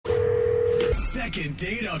Second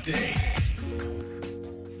date update.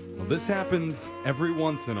 Well, this happens every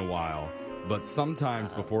once in a while, but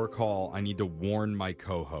sometimes before a call, I need to warn my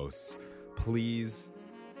co-hosts. Please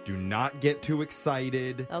do not get too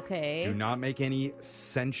excited. Okay. Do not make any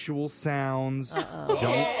sensual sounds. Uh-oh.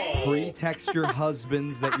 Don't pre-text your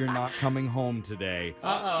husbands that you're not coming home today.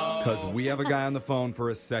 Because we have a guy on the phone for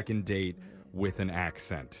a second date with an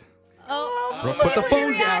accent. Brooke, put the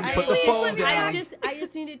phone down. Put the phone down. I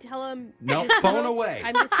just need to tell him. No, phone away.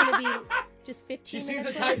 I'm just going to be just 15 She sees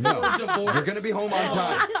minutes a type late. of divorce. You're going to be home on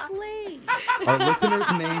time. I'm just late. Our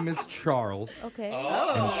listener's name is Charles. Okay.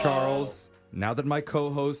 And Charles, now that my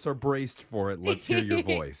co-hosts are braced for it, let's hear your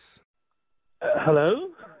voice. Hello?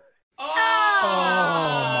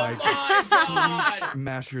 Oh, my God. God.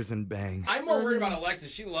 Mashers and bang. I'm more worried about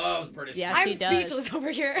Alexis. She loves British. Yeah, stuff. she I'm does. speechless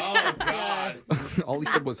over here. Oh, God. All he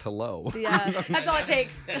said was hello. Yeah. That's all it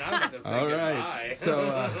takes. And I'm about to say All goodbye. right.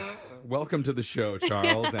 So, welcome to the show,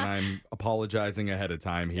 Charles, and I'm apologizing ahead of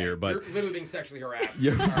time here, but You're literally being sexually harassed.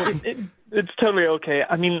 Yeah, All right. It's totally okay.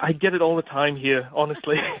 I mean, I get it all the time here,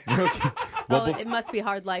 honestly. okay. Well, It must be a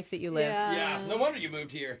hard life that you live. Yeah, no wonder you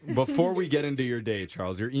moved here. before we get into your day,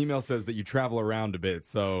 Charles, your email says that you travel around a bit,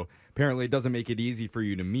 so apparently it doesn't make it easy for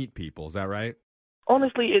you to meet people. Is that right?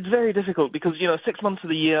 Honestly, it's very difficult because, 6 months of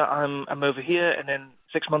the year I'm over here, and then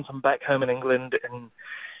 6 months I'm back home in England, and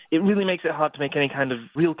it really makes it hard to make any kind of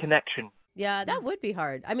real connection. Yeah, that would be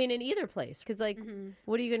hard. I mean, in either place. Because,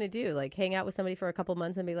 what are you going to do? Like, hang out with somebody for a couple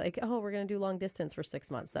months and be like, oh, we're going to do long distance for 6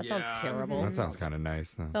 months. That sounds Yeah. terrible. That sounds kind of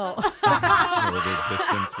nice. Oh. A little bit of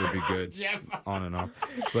distance would be good, Jeff. on and off.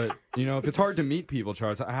 But, if it's hard to meet people,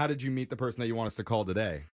 Charles, how did you meet the person that you want us to call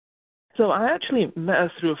today? So I actually met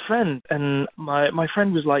her through a friend, and my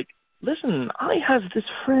friend was like, listen, I have this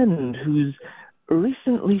friend who's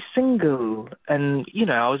recently single, and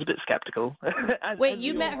I was a bit skeptical. Wait,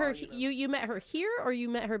 you met her? You met her here, or you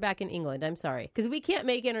met her back in England? I'm sorry, because we can't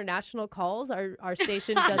make international calls. Our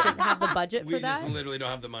station doesn't have the budget for We that. just literally don't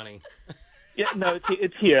have the money. Yeah, no,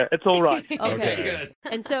 it's here. It's all right. Okay. Good.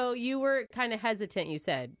 And so you were kind of hesitant. You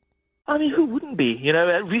said, I mean, who wouldn't be?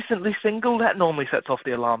 Recently single, that normally sets off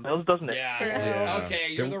the alarm bells, doesn't it? Yeah. Yeah.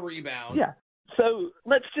 Okay, you're the rebound. Yeah. So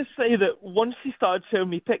let's just say that once she started showing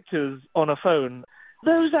me pictures on her phone,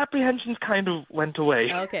 those apprehensions kind of went away.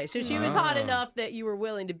 okay, so she was hot enough that you were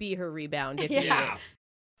willing to be her rebound if you Yeah.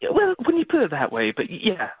 Yeah, well, when you put it that way, but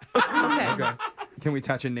yeah. Okay. Okay. Can we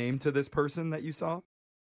attach a name to this person that you saw?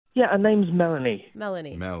 Yeah, her name's Melanie.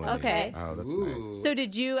 Melanie. Melanie. Okay. Oh, that's Ooh. nice. So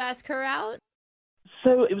did you ask her out?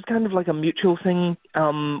 So it was kind of like a mutual thing.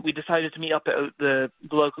 We decided to meet up at the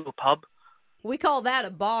local pub. We call that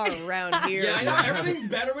a bar around here. Yeah, I know. Everything's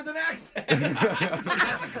better with an accent. That's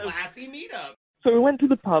a classy meetup. So we went to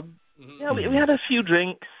the pub. Mhm. Yeah, we had a few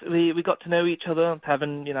drinks. We got to know each other,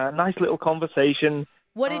 having a nice little conversation.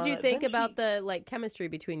 What did you think then about the chemistry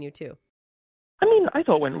between you two? I mean, I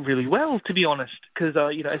thought it went really well, to be honest, because,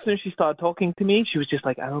 as soon as she started talking to me, she was just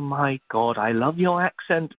like, oh, my God, I love your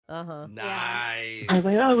accent. Uh-huh. Nice. I was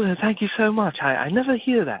like, oh, well, thank you so much. I never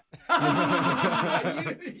hear that.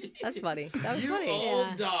 That's funny. That was you funny.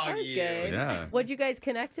 old dog, That was you. good. Yeah. What'd you guys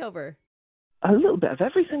connect over? A little bit of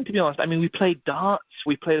everything, to be honest. I mean, we played darts.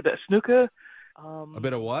 We played a bit of snooker. A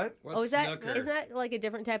bit of what? What's Is that snooker? like a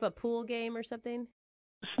different type of pool game or something?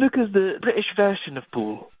 Snooker's the British version of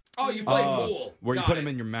pool. Oh, you play pool. Where you Got put it. him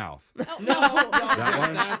in your mouth. No, That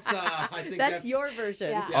one? that's I think That's your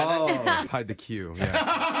version. Yeah. Oh, hide the cue.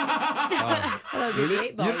 Yeah. That would be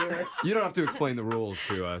great ball you were. You don't have to explain the rules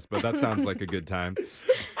to us, but that sounds like a good time.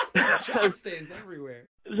 Chalk stains everywhere.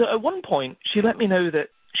 So at one point, she let me know that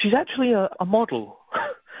she's actually a model.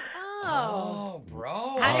 Oh.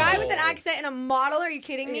 bro. A guy with an accent and a model? Are you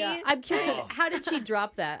kidding me? Yeah. I'm curious, Oh. how did she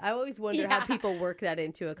drop that? I always wonder how Yeah. people work that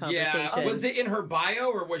into a conversation. Yeah, was it in her bio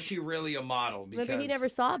or was she really a model? Because... Maybe he never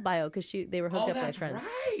saw a bio because they were hooked Oh, up by that's friends.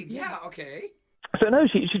 right. Yeah, okay. So no,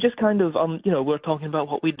 she just kind of, we're talking about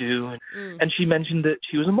what we do, and she mentioned that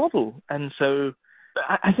she was a model, and so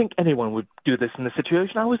I think anyone would do this in this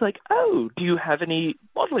situation. I was like, oh, do you have any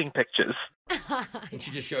modeling pictures? And she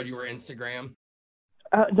just showed you her Instagram.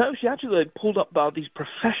 No, she actually pulled up these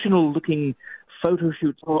professional-looking photo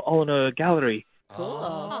shoots all in her gallery. Cool.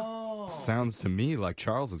 Oh. Sounds to me like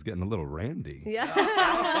Charles is getting a little randy. Yeah.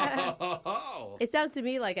 Oh. It sounds to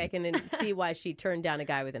me like I can see why she turned down a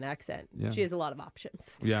guy with an accent. Yeah. She has a lot of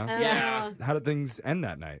options. Yeah. Yeah. How did things end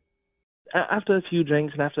that night? After a few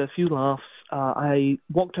drinks and after a few laughs, I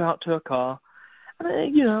walked her out to her car, and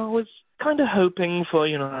I was kind of hoping for,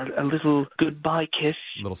 a little goodbye kiss.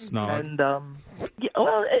 A little snog. And, yeah,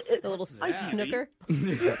 well, A little snooker.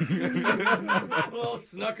 A little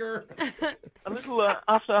snooker. a little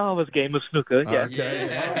after-hours game of snooker, yeah. Okay.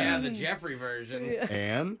 Yeah, the Jeffrey version.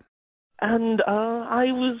 And? And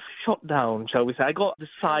I was shot down, shall we say. I got the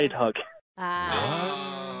side hug.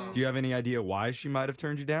 Do you have any idea why she might have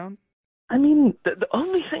turned you down? I mean, the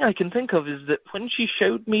only thing I can think of is that when she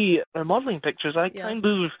showed me her modeling pictures, I kind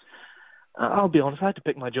of, I'll be honest, I had to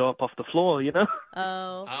pick my jaw up off the floor,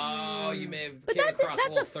 Oh. Oh, you may have But came that's across a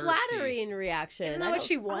little flattering reaction. Isn't I that what don't-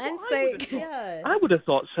 she wants? Yeah. I would have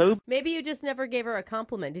thought so. Maybe you just never gave her a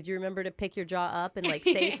compliment. Did you remember to pick your jaw up and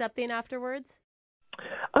say something afterwards?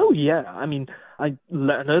 Oh, yeah. I mean, I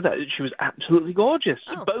let her know that she was absolutely gorgeous,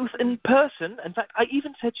 Oh. both in person. In fact, I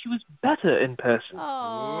even said she was better in person.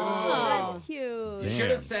 Oh, that's cute. You Damn.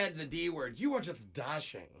 should have said the D word. You are just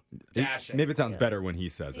dashing. Dashing. Maybe it sounds better when he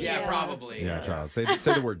says it. Yeah, Yeah. probably. Yeah, Charles. Say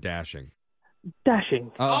the word dashing.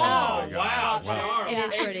 Dashing. Oh, my God. wow, Wow. Charles. It is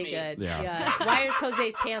take pretty me. good. Yeah. Why is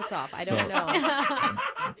Jose's pants off? I don't know.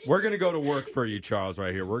 We're going to go to work for you, Charles,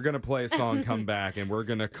 right here. We're going to play a song, come back, and we're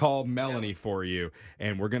going to call Melanie for you,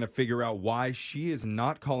 and we're going to figure out why she is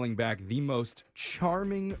not calling back the most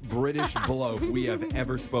charming British bloke we have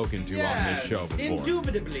ever spoken to on this show before.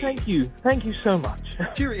 Indubitably. Thank you. Thank you so much.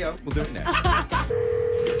 Cheerio. We'll do it next.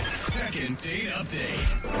 Second date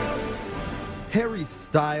update. Harry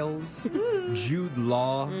Styles, Jude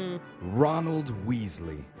Law, Ronald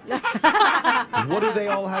Weasley. What do they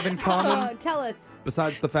all have in common? Oh, tell us.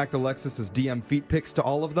 Besides the fact Alexis has DM feet pics to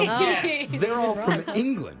all of them? Yes. They're all from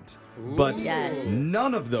England. But Yes.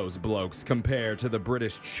 none of those blokes compare to the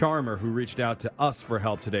British charmer who reached out to us for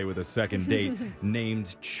help today with a second date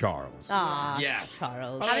named Charles. Aw, Yes.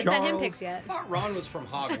 Charles. I haven't sent him Charles. pics I yet. thought Ron was from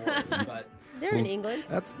Hogwarts, but... They're in England.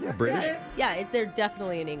 That's, British. Yeah, they're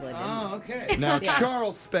definitely in England. Oh, okay. Now, Yeah.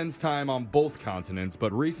 Charles spends time on both continents,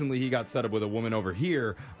 but recently he got set up with a woman over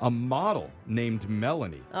here, a model named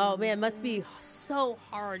Melanie. Oh, man, must be so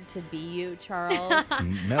hard to be you, Charles.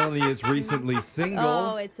 Melanie is recently single.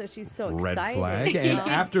 Oh, she's so Red excited. flag. And Oh.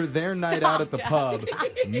 after their night out at the pub,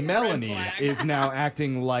 Melanie is now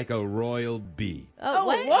acting like a royal bee, Oh,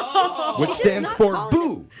 what? Oh, which does stands not for call it-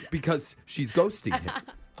 boo because she's ghosting him.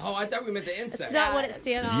 oh, I thought we meant the insect. That's not what it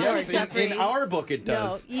stands Yes, for, Jeffrey. in our book it No,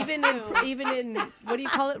 does. even in what do you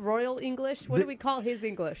call it? Royal English? What do we call his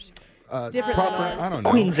English? different proper, than ours. I don't know.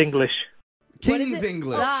 Queen's English. What is King's it?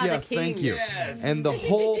 English. Ah, the Yes, thank king. you. Yes. And the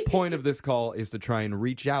whole point of this call is to try and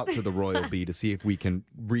reach out to the royal bee to see if we can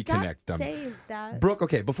reconnect Stop them. saying that. Brooke,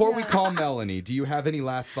 okay, before we Yeah. call Melanie, do you have any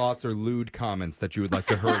last thoughts or lewd comments that you would like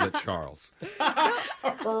to hurl at Charles?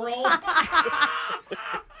 Earl.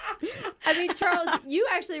 I mean, Charles, you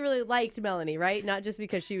actually really liked Melanie, right? Not just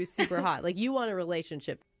because she was super hot. Like, you want a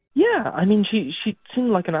relationship. Yeah, I mean, she seemed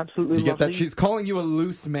like an absolutely You get that? lovely... She's calling you a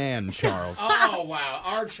loose man, Charles. Oh, wow.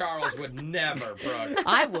 Our Charles would never, Brooke.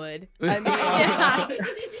 I would. I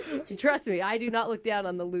mean, trust me, I do not look down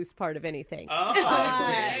on the loose part of anything. Oh, dang.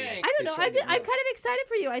 I don't know. I'm kind of excited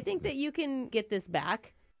for you. I think that you can get this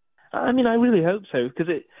back. I mean, I really hope so, because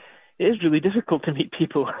it is really difficult to meet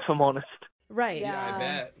people, if I'm honest. Right. Yeah, I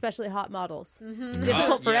bet. Especially hot models. Mm-hmm. It's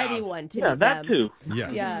difficult for yeah. anyone to Yeah, meet that them. too.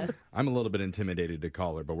 Yes. Yeah. I'm a little bit intimidated to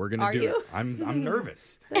call her, but we're gonna Are do you? it. I'm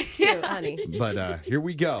nervous. That's cute, honey. But here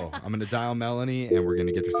we go. I'm gonna dial Melanie and we're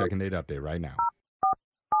gonna get your second date update right now.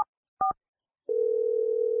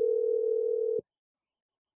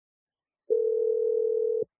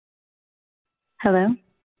 Hello?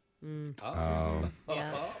 Oh.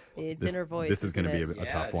 Yeah. It's This, in her voice. this is isn't gonna be it? a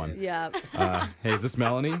tough one. Yeah. Hey, is this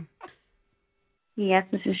Melanie? Yes,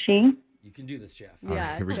 this is she. You can do this, Jeff. All right,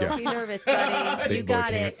 Yeah. here we Don't go. be nervous, buddy. Big You boy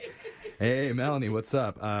got pants. it. Hey, Melanie, what's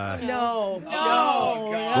up? No.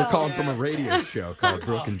 Oh, God. We're calling from a radio show called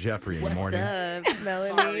Brooke and Jeffrey in the What's morning. up, Sorry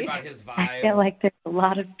Melanie? about his I vibe. feel like there's a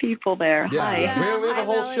lot of people there. Yeah, Hi. Yeah. we have Hi, a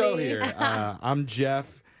whole show Melanie. here. I'm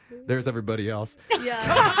Jeff. There's everybody else.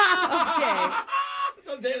 Yeah.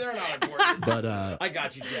 They're not important. But I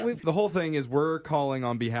got you, Jeff. the whole thing is we're calling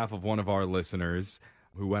on behalf of one of our listeners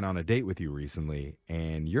who went on a date with you recently,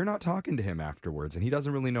 and you're not talking to him afterwards, and he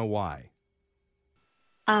doesn't really know why.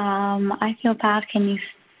 I feel bad. Can you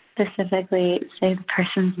specifically say the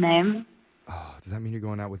person's name? Oh, does that mean you're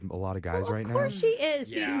going out with a lot of guys right Of now? course she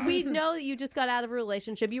is. Yeah. We know that you just got out of a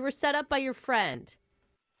relationship. You were set up by your friend.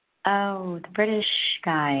 Oh, the British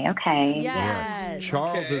guy. Okay. Yes.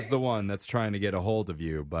 Charles Okay. is the one that's trying to get a hold of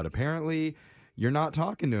you, but apparently you're not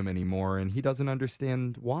talking to him anymore, and he doesn't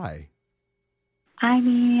understand why. I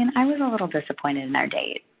mean, I was a little disappointed in our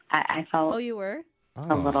date. I Oh, felt you were?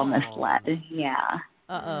 a little misled. Yeah.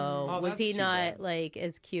 Uh-oh. Oh, Was that's he too not, bad. like,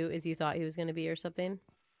 as cute as you thought he was going to be or something?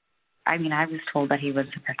 I mean, I was told that he was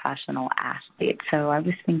a professional athlete, so I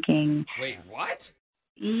was thinking, Wait, what?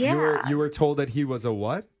 yeah, You were told that he was a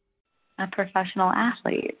what? a professional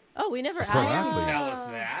athlete. Oh, we never Pro asked athlete. him. Tell us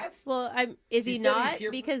that. Well, is He he said he's not?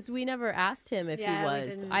 here- Because we never asked him if Yeah, he we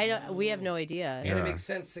was. didn't I don't. We have no idea. And Yeah. it makes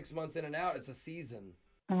sense 6 months in and out. It's a season.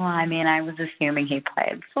 Well, I mean, I was assuming he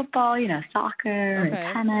played football, soccer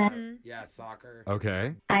Okay. and tennis. Yeah, soccer.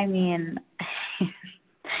 Okay. I mean,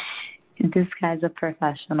 this guy's a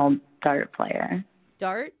professional dart player.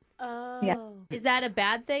 Dart? Oh. Yeah. Is that a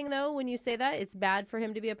bad thing though? When you say that, it's bad for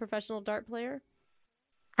him to be a professional dart player.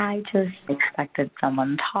 I just expected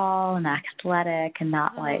someone tall and athletic and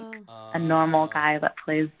not like a normal guy that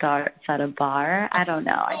plays darts at a bar. I don't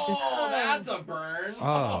know. Oh, that's a burn.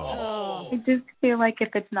 Oh. I just feel like if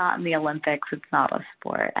it's not in the Olympics, it's not a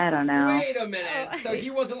sport. I don't know. Wait a minute. So he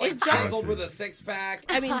wasn't like Is that- chiseled with a six pack?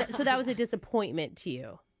 I mean, so that was a disappointment to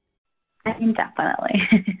you, I mean,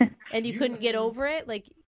 definitely. and you couldn't get over it. Like,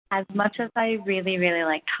 As much as I really, really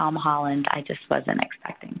like Tom Holland, I just wasn't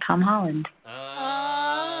expecting Tom Holland.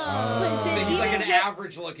 But So he's like an even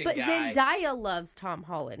average looking but guy. Zendaya loves Tom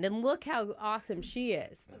Holland, and look how awesome she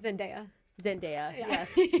is. Zendaya. Zendaya, yes.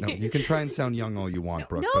 No, you can try and sound young all you want,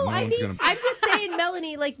 Brooke, No, but no I one's mean, gonna. I'm just saying,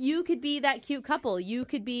 Melanie, like, you could be that cute couple. You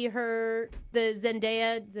could be the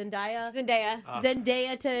Zendaya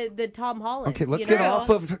to the Tom Holland. Okay, let's you get know? off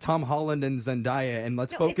of Tom Holland and Zendaya and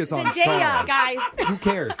let's focus on Zendaya, Charles. guys. Who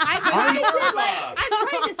cares? I'm trying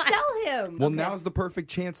to sell him. Well, Okay. now's the perfect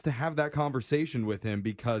chance to have that conversation with him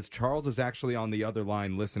because Charles is actually on the other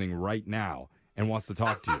line listening right now and wants to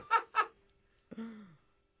talk to you.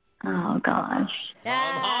 Oh, gosh.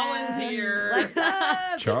 Tom Holland's here. What's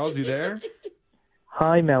up? Charles, you there?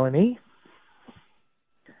 Hi, Melanie.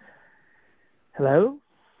 Hello?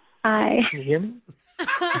 Hi. Can you hear me?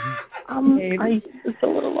 It's a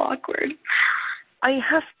little awkward. I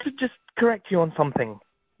have to just correct you on something.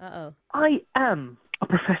 Uh-oh. I am a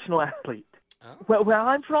professional athlete. Oh. Where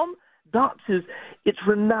I'm from, darts it's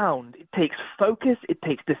renowned. It takes focus, it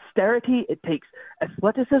takes dexterity, it takes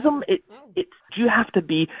athleticism. You have to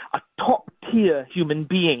be a top tier human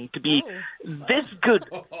being to be this good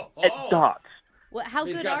at darts. What? How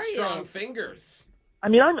He's good got are strong you, fingers. I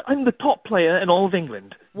mean, I'm the top player in all of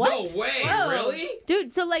England. What? No way, Whoa. really?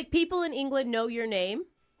 dude? So like, people in England know your name?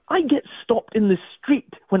 I get stopped in the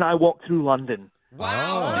street when I walk through London.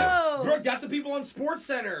 Wow. Oh. Brooke, that's the people on Sports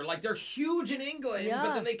Center. Like, they're huge in England, Yeah.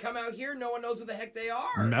 but then they come out here, no one knows who the heck they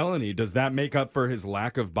are. Melanie, does that make up for his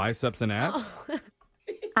lack of biceps and abs?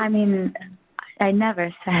 I mean, I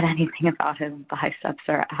never said anything about his biceps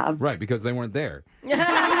or abs. Right, because they weren't there.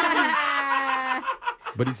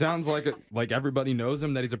 But he sounds like everybody knows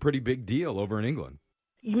him, that he's a pretty big deal over in England.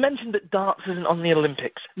 You mentioned that darts isn't on the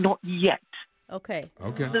Olympics. Not yet. Okay.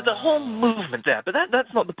 Okay. There's a whole movement there, but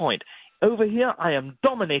that's not the point. Over here, I am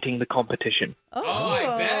dominating the competition. Oh,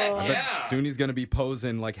 I bet. I Yeah. bet soon he's going to be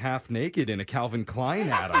posing like half naked in a Calvin Klein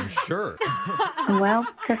ad, I'm sure. Well,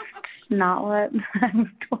 just not what I was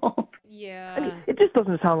told. Yeah. It just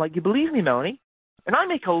doesn't sound like you believe me, Melanie. And I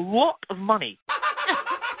make a lot of money.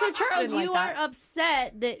 So Charles, Didn't like you that. are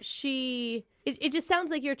upset that it just sounds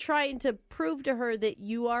like you're trying to prove to her that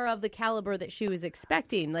you are of the caliber that she was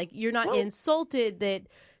expecting. Like, you're not insulted that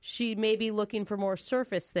she may be looking for more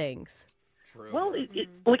surface things. True. Well,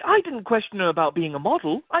 I didn't question her about being a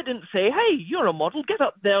model. I didn't say, hey, you're a model, get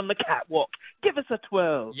up there on the catwalk, give us a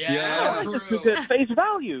twirl. yeah, I true. just took her at face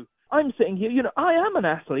value. I'm sitting here, I am an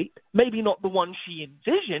athlete, maybe not the one she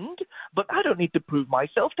envisioned, but I don't need to prove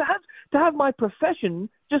myself to have my profession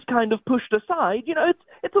just kind of pushed aside.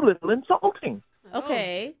 It's a little insulting.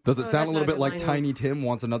 Okay. Does it Oh, sound that's a little not a bit good like line. Tiny Tim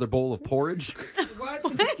wants another bowl of porridge? What?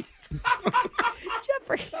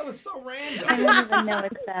 Jeffrey. That was so random.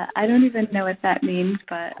 I don't even know what that means,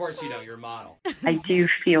 but Of course you know, you're a model. I do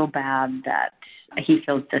feel bad that he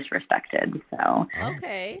feels disrespected. So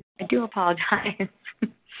Okay. I do apologize.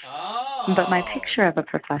 Oh. But my picture of a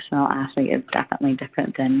professional athlete is definitely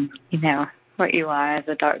different than, what you are as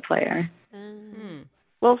a dart player.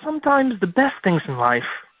 Well, sometimes the best things in life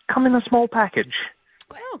come in a small package.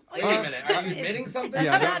 Wait a minute. Are you admitting something?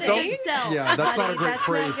 Yeah, Not don't- an incel. Yeah, that's not a buddy. great That's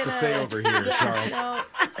phrase not to say over here, Charles. No.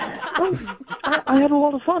 I had a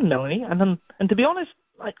lot of fun, Melanie, and to be honest,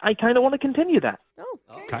 I kind of want to continue that.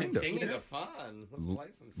 Oh, Kind of. continue the fun. Let's play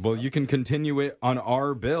some stuff. Well, you can continue it on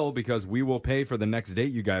our bill because we will pay for the next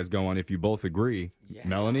date you guys go on if you both agree. Yeah.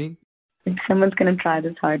 Melanie? If someone's going to try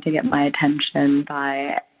this hard to get my attention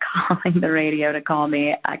by calling the radio to call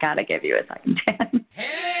me, I got to give you a second chance.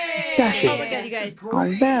 Hey! Exactly. Oh my god, you guys.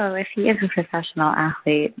 Although, if he is a professional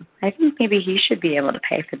athlete, I think maybe he should be able to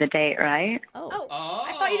pay for the date, right? Oh,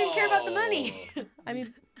 I thought you didn't care about the money. I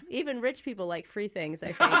mean, even rich people like free things,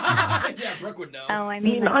 I think. Yeah, Brooke would know. Oh, I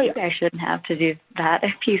mean, I- you guys shouldn't have to do that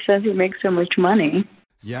if he says he makes so much money.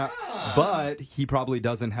 Yeah, but he probably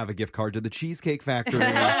doesn't have a gift card to the Cheesecake Factory.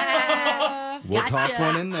 We'll toss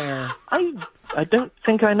one in there. I don't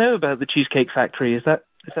think I know about the Cheesecake Factory. Is that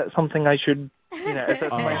something I should, is that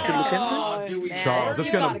something I should look into? Oh, do we Charles, it's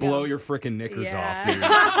You going gotta to go. blow your freaking knickers Yeah.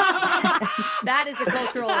 off, That is a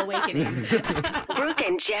cultural awakening. Brooke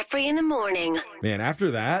and Jeffrey in the morning. dude. Man,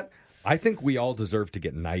 after that, I think we all deserve to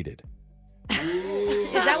get knighted.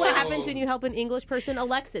 Is that what happens when you help an English person?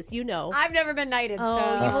 Alexis, you know. I've never been knighted, Oh,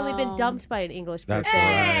 so you've only been dumped by an English person. That's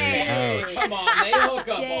right. Hey, Ouch. come on, they hook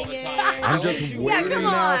up all the Dang time. it. I'm just waiting come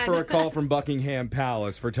now on. for a call from Buckingham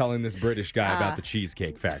Palace for telling this British guy about the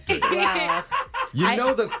Cheesecake Factory. Wow. You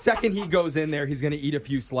know, the second he goes in there, he's going to eat a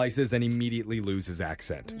few slices and immediately lose his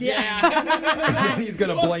accent. Yeah. And he's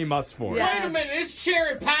going to blame us for it. Yeah. Wait a minute, it's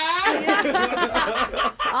cherry pie.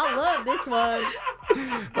 I love this one.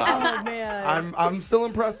 Oh man. I'm still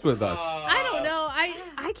impressed with us. I don't know.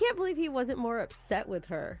 I can't believe he wasn't more upset with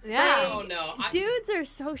her. Yeah. Oh no. Dudes are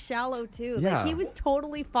so shallow too. Yeah. Like he was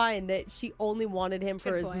totally fine that she only wanted him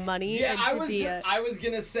for Good his point. money. Yeah, and I to was be I was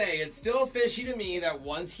gonna say it's still fishy to me that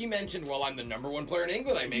once he mentioned, well, I'm the number one player in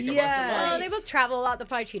England, I make a bunch Yeah. of Oh, money. they both travel a lot. They'll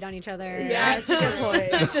probably cheat on each other. Yeah, that's a good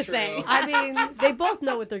point. That's Just true. saying. I mean, they both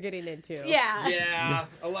know what they're getting into. Yeah. Yeah,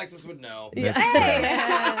 Alexis would know. That's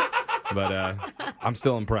Hey. But I'm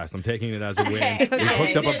still impressed. I'm taking it as a win. Okay. We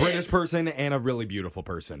hooked up a did it. British person and a really beautiful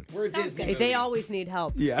person. We're a Disney They movie. always need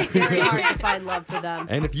help. Yeah. Very hard to find love for them.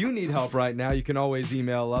 And if you need help right now, you can always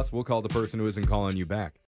email us. We'll call the person who isn't calling you back.